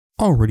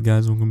Alrighty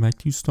guys, welcome back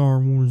to Star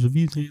Wars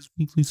Review. Today's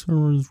weekly Star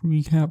Wars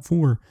recap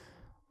for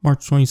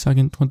March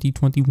 22nd,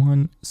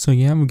 2021. So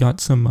yeah, we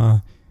got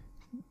some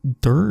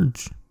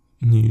Durge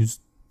news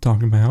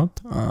talking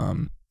about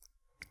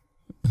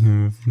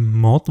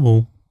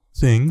multiple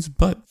things,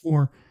 but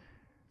before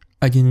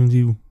I get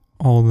into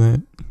all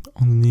that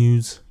on the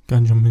news,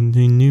 gotta jump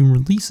into new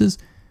releases,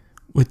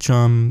 which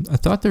I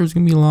thought there was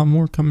gonna be a lot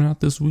more coming out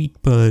this week,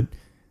 but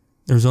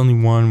there's only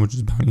one, which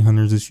is Bounty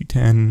Hunters issue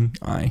 10.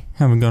 I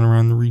haven't gotten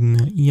around to reading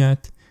that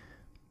yet.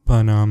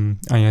 But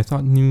I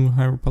thought new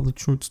High Republic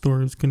short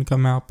story was going to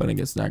come out, but I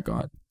guess that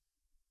got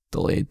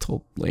delayed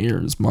till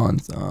later this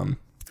month.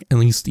 At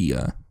least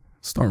the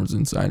Star Wars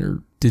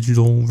Insider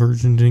digital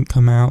version didn't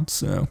come out,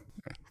 so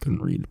I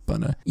couldn't read it.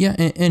 But yeah,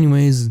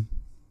 anyways,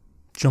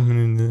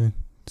 jumping into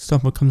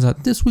stuff what comes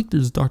out this week,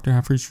 there's Dr.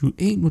 Aphra issue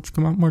 8, which will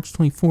come out March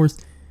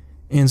 24th,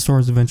 and Star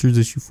Wars Adventures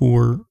issue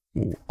 4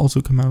 will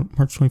also come out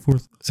March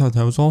 24th. I thought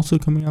that was also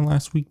coming out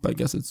last week, but I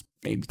guess it's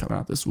maybe coming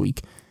out this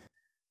week.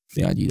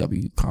 The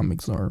IDW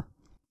comics are,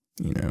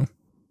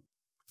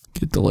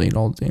 get delayed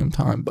all the damn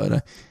time.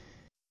 But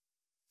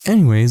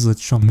anyways,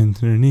 let's jump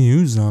into the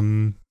news.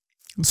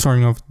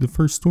 Starting off with the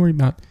first story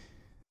about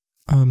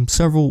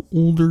several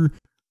older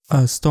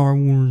Star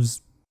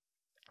Wars,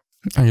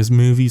 I guess,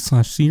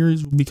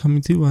 movies/series will be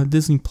coming to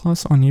Disney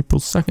Plus on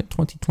April 2nd,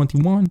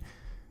 2021,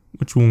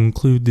 which will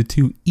include the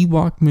two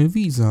Ewok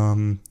movies,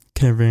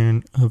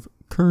 Caravan of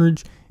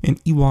Courage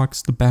and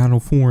Ewoks: The Battle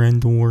for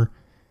Endor,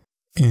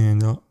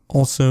 and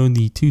also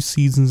the 2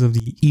 seasons of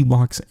the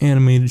Ewoks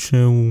animated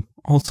show will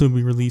also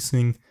be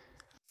releasing.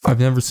 I've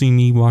never seen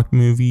Ewok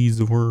movies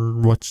or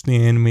watched the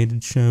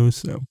animated show,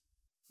 so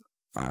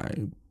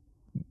I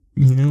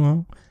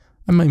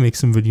might make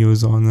some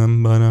videos on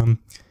them. But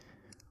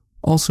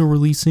also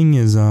releasing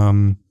is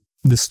the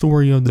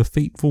story of the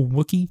Fateful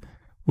Wookiee,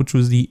 which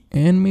was the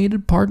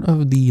animated part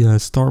of the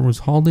Star Wars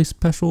Holiday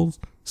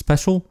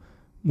Special,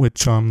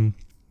 which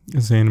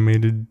this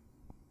animated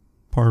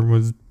part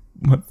was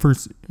what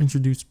first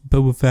introduced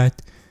Boba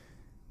Fett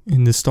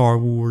into Star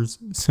Wars.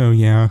 So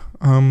yeah,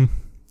 kind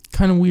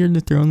of weird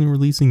that they're only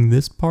releasing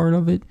this part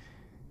of it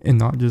and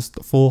not just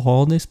the full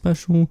Holiday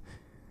Special.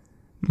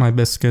 My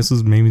best guess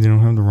is maybe they don't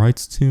have the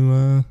rights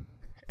to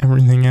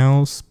everything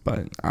else,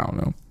 but I don't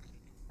know.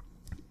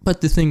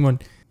 But the thing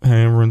what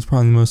everyone's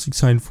probably most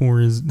excited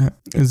for is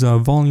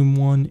volume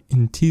 1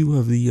 and 2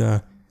 of the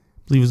I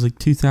believe it was like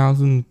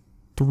 2003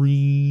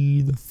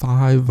 to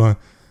 5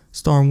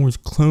 Star Wars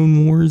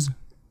Clone Wars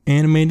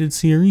animated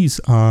series,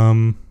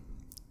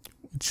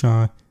 which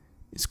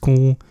is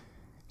cool.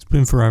 It's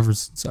been forever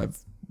since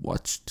I've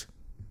watched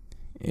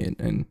it,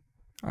 and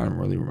I don't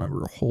really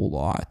remember a whole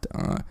lot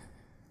about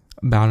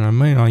it. I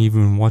might not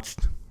even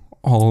watched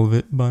all of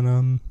it, but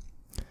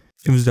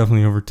it was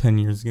definitely over 10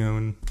 years ago,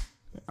 and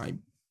I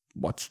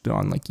watched it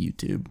on like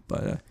YouTube.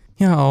 But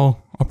yeah,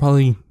 I'll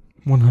probably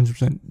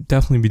 100%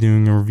 definitely be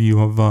doing a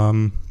review of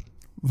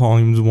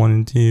volumes 1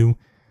 and 2.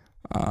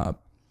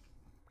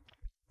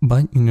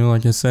 But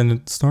like I said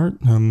at the start,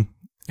 a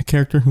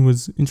character who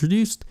was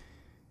introduced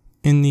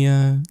in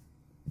the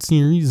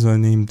series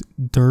named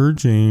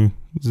Durge,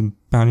 who's a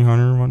bounty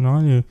hunter and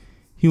whatnot.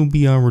 He will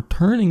be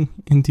returning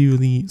into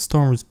the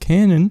Star Wars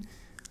canon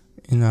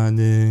in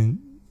the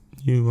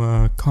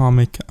new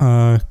comic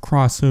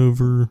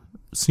crossover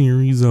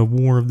series of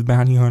War of the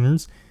Bounty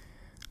Hunters,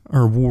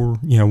 or War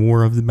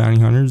of the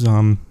Bounty Hunters,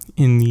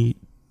 in the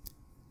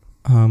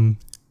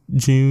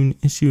June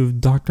issue of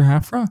Dr.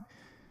 Aphra,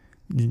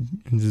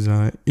 which is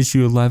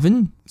issue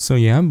 11. So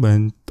yeah,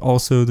 but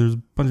also there's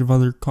a bunch of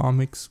other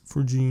comics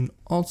for June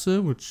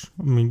also, which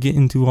I'm going to get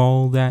into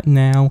all that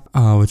now,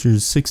 which are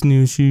 6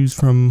 new issues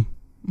from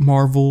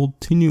Marvel,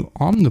 2 new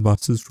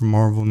omnibuses from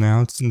Marvel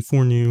now, and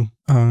 4 new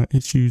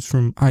issues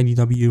from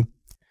IDW,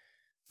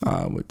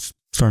 which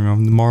starting off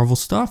with the Marvel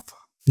stuff.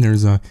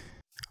 There's a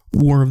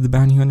War of the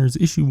Bounty Hunters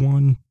issue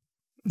 1,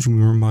 which will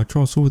be written by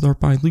Charles Soule with art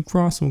by Luke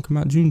Ross, and will come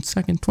out June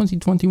 2nd,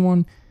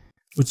 2021,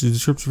 which the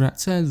description of that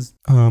says,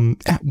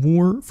 at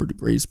war for the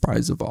greatest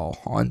prize of all,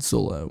 Han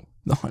Solo,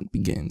 the hunt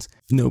begins.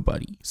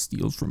 Nobody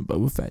steals from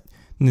Boba Fett.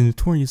 The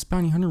notorious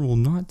bounty hunter will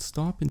not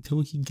stop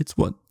until he gets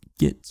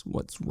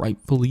what's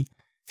rightfully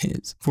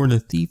his. For the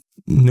thief,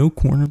 no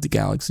corner of the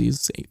galaxy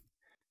is safe.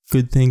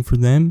 Good thing for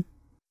them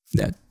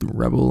that the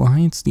Rebel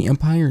Alliance, the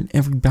Empire, and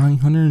every bounty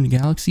hunter in the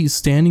galaxy is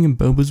standing in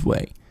Boba's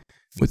way.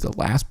 With the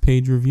last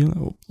page reveal that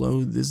will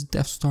blow this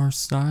Death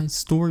Star-sized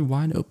story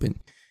wide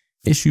open.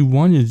 Issue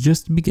 1 is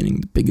just the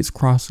beginning. The biggest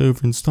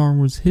crossover in Star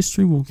Wars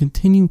history will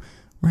continue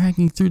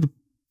ragging through the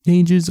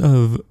pages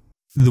of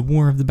the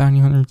War of the Bounty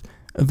Hunters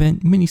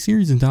event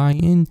miniseries and die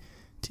in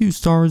to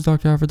Star Wars,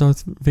 Dr. Aphra,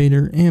 Darth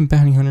Vader, and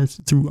Bounty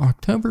Hunters through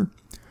October.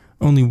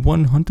 Only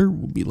one hunter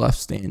will be left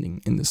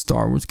standing, and the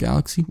Star Wars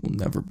galaxy will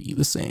never be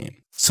the same.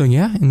 So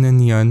yeah, and then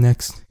the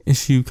next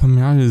issue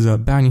coming out is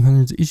Bounty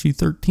Hunters issue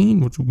 13,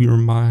 which will be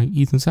written by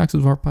Ethan Sachs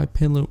with art by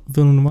Pedro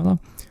Villanueva,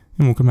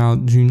 and will come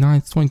out June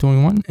 9th,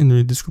 2021. And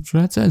the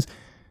description that says,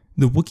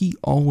 the Wookiee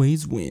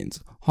always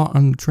wins. Hot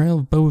on the trail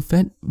of Boba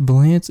Fett,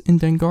 Valance and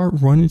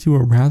Dengar run into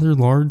a rather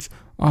large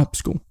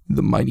obstacle,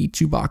 the mighty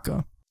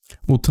Chewbacca.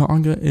 Will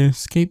Tonga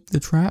escape the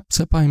trap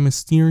set by a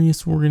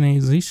mysterious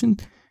organization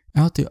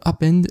out to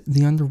upend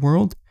the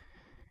underworld?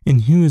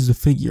 And who is the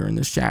figure in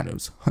the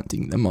shadows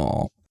hunting them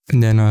all?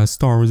 And then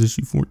Star Wars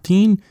issue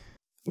 14,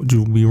 which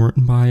will be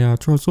written by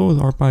Charles Soule with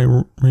art by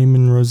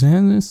Raymond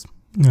Rosanes.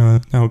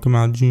 That will come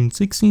out June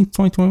 16th,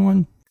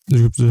 2021. The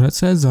description that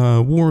says,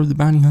 War of the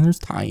Bounty Hunters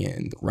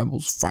tie-in. The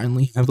rebels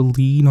finally have a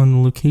lead on the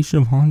location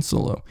of Han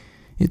Solo.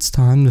 It's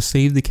time to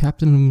save the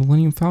captain of the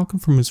Millennium Falcon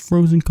from his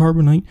frozen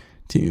carbonite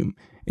tomb.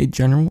 A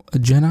general, a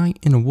Jedi,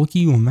 and a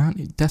Wookiee will mount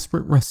a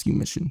desperate rescue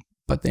mission,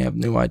 but they have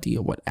no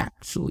idea what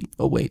actually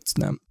awaits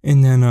them.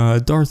 And then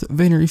Darth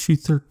Vader issue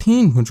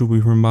 13, which will be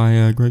written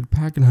by Greg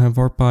Pak and have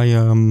art by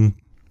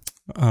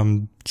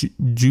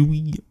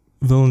Julie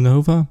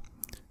Villanova.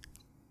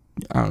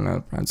 I don't know how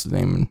to pronounce the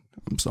name, and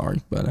I'm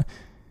sorry, but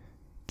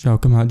shall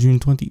come out June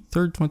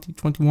 23rd,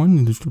 2021.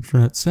 The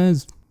description that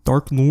says,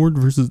 Dark Lord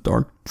versus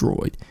Dark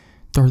Droid.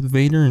 Darth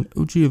Vader and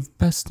Ochi of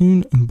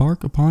Bestoon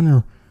embark upon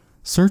a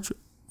search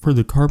for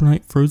the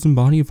carbonite frozen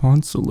body of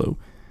Han Solo.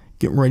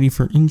 Get ready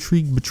for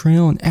intrigue,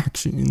 betrayal, and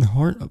action in the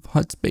heart of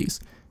Hutt's base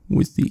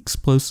with the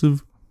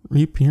explosive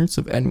reappearance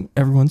of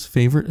everyone's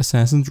favorite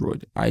assassin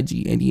droid,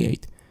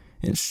 IG-88,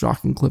 and a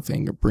shocking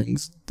cliffhanger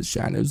brings the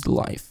shadows to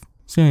life.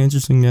 So yeah,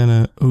 interesting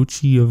that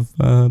Ochi of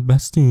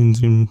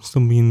Bestoon's going to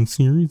still be in the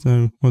series.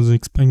 I wasn't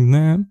expecting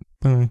that,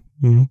 but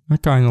I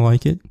kind of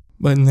like it.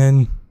 But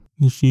then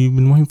issue you've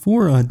been waiting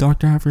for,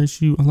 Dr. Aphra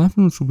issue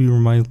 11, which will be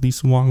written by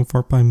Lisa Wong with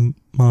art by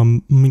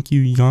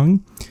Minkyu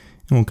Young,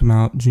 and will come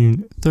out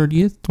June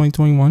 30th,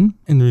 2021.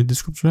 And the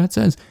description that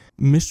says,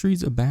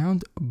 mysteries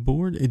abound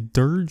aboard a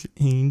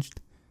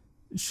Durge-aged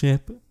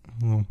ship.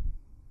 Well,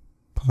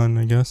 pun,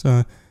 I guess.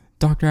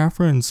 Dr.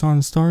 Aphra and Son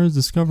of Stars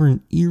discover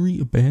an eerie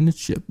abandoned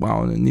ship while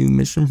on a new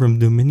mission from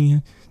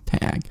Dominia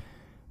Tag.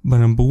 But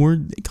on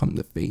board, they come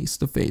to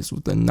face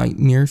with a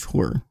nightmarish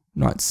horror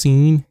not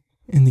seen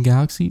in the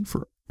galaxy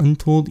for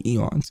untold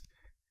eons.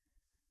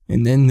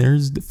 And then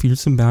there's the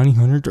fearsome bounty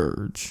hunter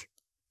Durge.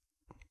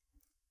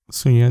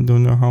 So yeah, I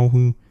don't know how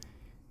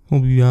he'll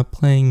be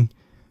playing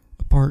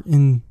a part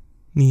in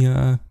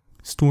the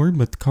story,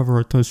 but the cover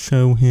art does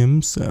show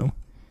him, so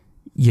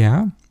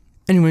yeah.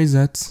 Anyways,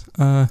 that's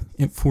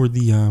it for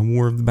the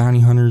War of the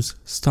Bounty Hunters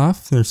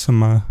stuff. There's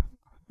some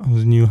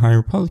new High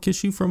Republic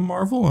issue from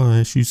Marvel,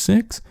 issue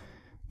 6,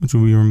 which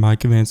will be written by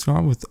Kevin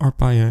Scott with art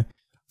by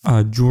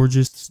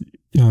Georges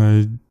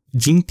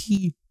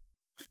Ginty.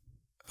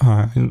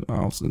 I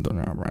also don't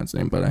know how to pronounce his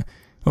name, but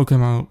it'll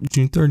come out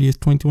June 30th,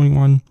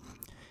 2021.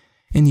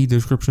 And the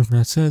description for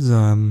that says,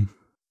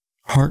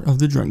 Heart of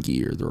the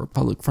Drunkier, the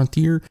Republic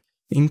frontier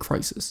in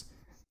crisis.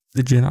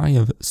 The Jedi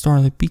of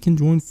Starlight Beacon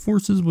join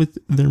forces with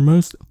their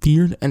most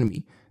feared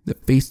enemy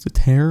that face the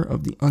terror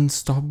of the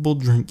unstoppable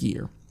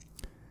Drunkier.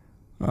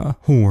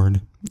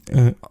 Horde.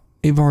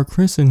 Avar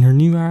Kriss and her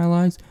new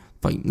allies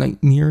fight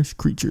nightmarish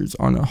creatures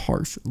on a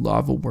harsh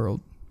lava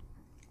world.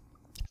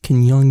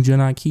 Can young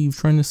Jedi keep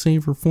trying to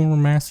save her former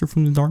master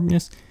from the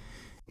darkness?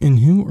 And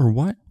who or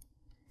what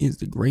is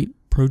the great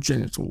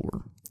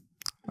progenitor?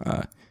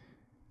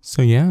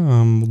 So yeah,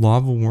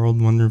 lava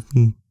world, wonder if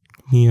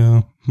he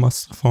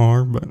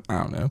Mustafar, but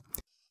I don't know.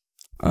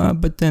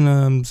 But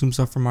then some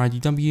stuff from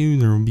IDW.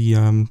 There will be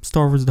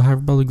Star Wars The High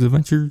Republic's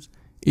Adventures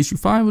issue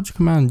 5, which will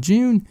come out in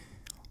June.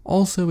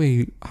 Also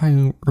a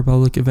High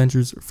Republic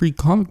Adventures Free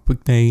Comic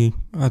Book Day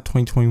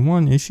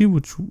 2021 issue,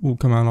 which will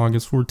come out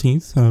August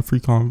 14th, Free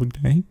Comic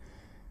Book Day.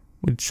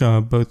 Which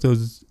both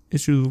those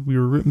issues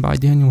were written by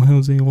Daniel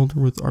Jose Older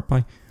with art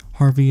by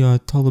Harvey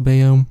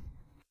Tolibao.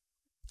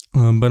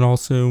 But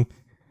also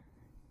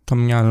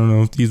coming out, I don't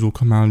know if these will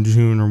come out in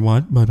June or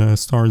what, but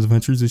Star Wars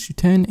Adventures issue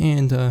 10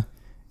 and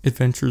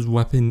Adventures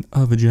Weapon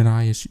of a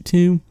Jedi issue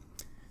 2.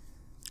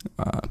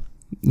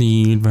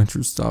 The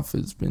Adventures stuff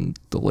has been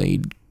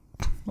delayed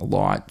a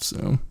lot,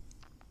 so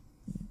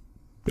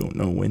don't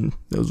know when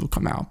those will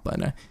come out.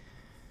 But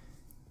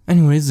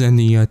anyways, then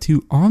the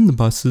two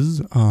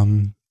omnibuses.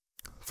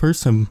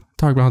 First, I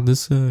talked about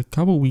this a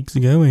couple weeks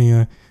ago.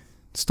 A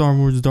Star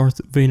Wars Darth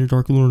Vader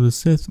Dark Lord of the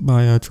Sith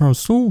by Charles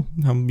Soule.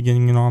 That will be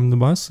getting an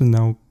omnibus, and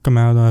that will come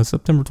out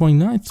September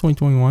 29th,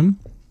 2021.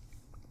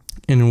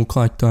 And it will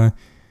collect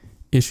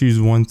issues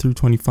 1 through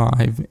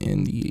 25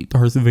 in the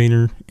Darth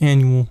Vader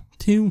Annual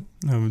 2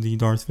 of the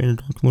Darth Vader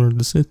Dark Lord of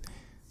the Sith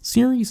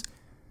series.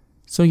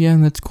 So yeah,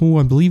 that's cool.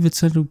 I believe it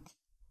said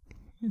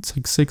it's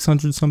like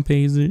 600 some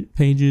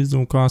pages. It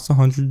will cost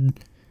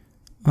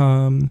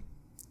 $100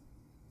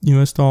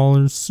 US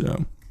dollars.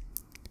 So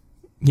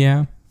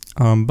yeah.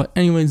 But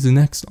anyways, the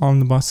next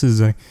omnibus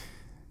is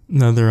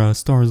another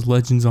Star Wars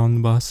Legends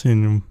omnibus,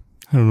 and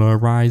I don't know,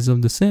 Rise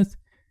of the Sith.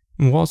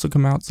 And will also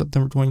come out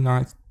September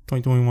 29th,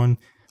 2021.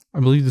 I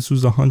believe this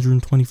was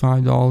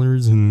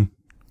 $125 and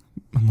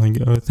like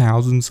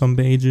 1,000 some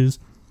pages.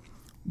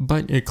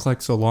 But it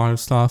collects a lot of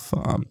stuff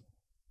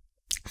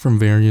from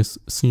various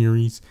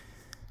series.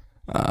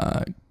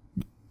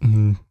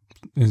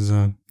 Is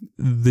the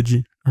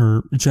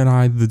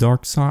Jedi the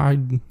Dark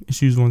Side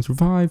issues 1 through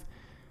 5.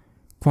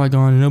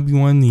 Qui-Gon and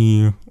Obi-Wan,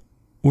 the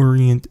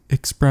Orient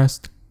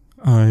Express,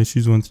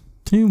 issues 1 through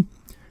 2.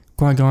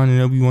 Qui-Gon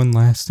and Obi-Wan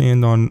Last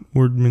Stand on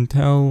Ord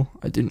Mantell.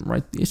 I didn't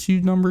write the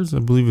issue numbers. I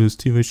believe it was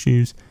 2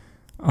 issues.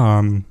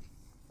 Jedi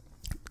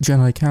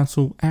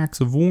Council Acts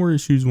of War,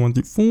 issues 1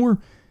 through 4.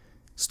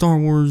 Star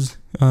Wars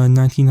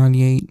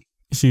 1998,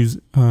 issues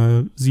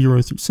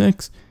 0 through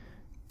 6.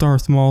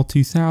 Darth Maul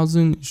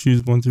 2000,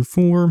 issues 1 through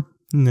 4.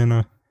 And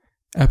then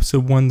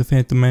episode 1, The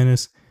Phantom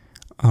Menace,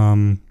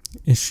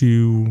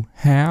 issue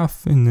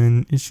half, and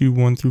then issue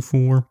 1 through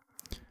 4.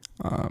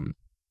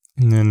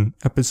 And then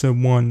episode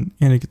 1,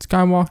 Anakin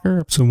Skywalker,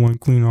 episode 1,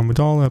 Queen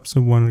Amidala,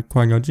 episode 1,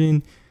 Qui-Gon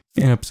Jinn,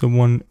 and episode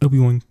 1,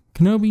 Obi-Wan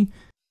Kenobi.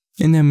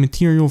 And then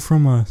material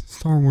from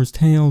Star Wars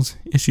Tales,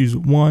 issues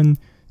 1,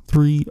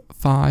 3,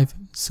 5,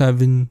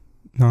 7,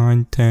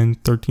 9, 10,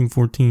 13,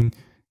 14,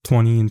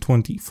 20, and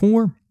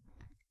 24.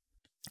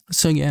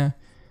 So yeah,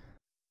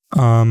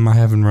 I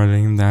haven't read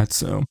any of that,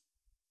 so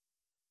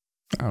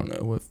I don't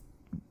know if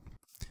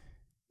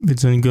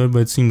it's any good,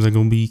 but it seems like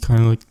it'll be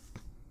kind of like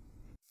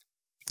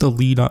the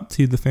lead up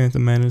to the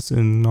Phantom Menace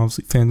and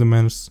obviously Phantom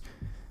Menace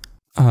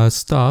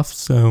stuff.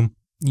 So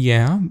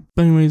yeah,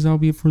 but anyways, that'll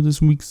be it for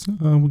this week's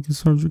weekly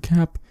Star Wars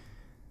recap.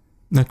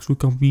 Next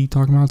week I'll be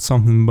talking about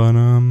something, but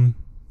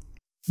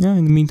yeah,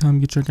 in the meantime,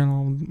 you can check out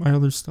all my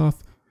other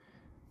stuff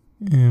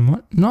and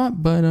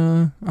whatnot. But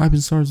I've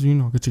been Star Wars,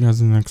 I'll get you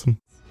guys in the next one.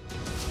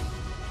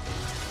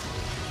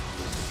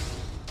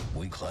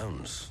 We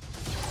clones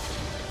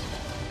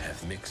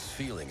have mixed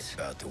feelings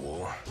about the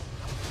war.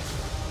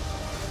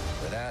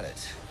 Without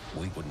it,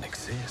 we wouldn't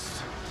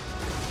exist.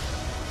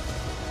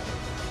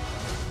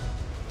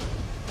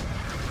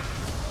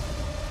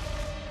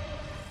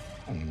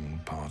 All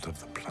part of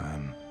the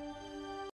plan.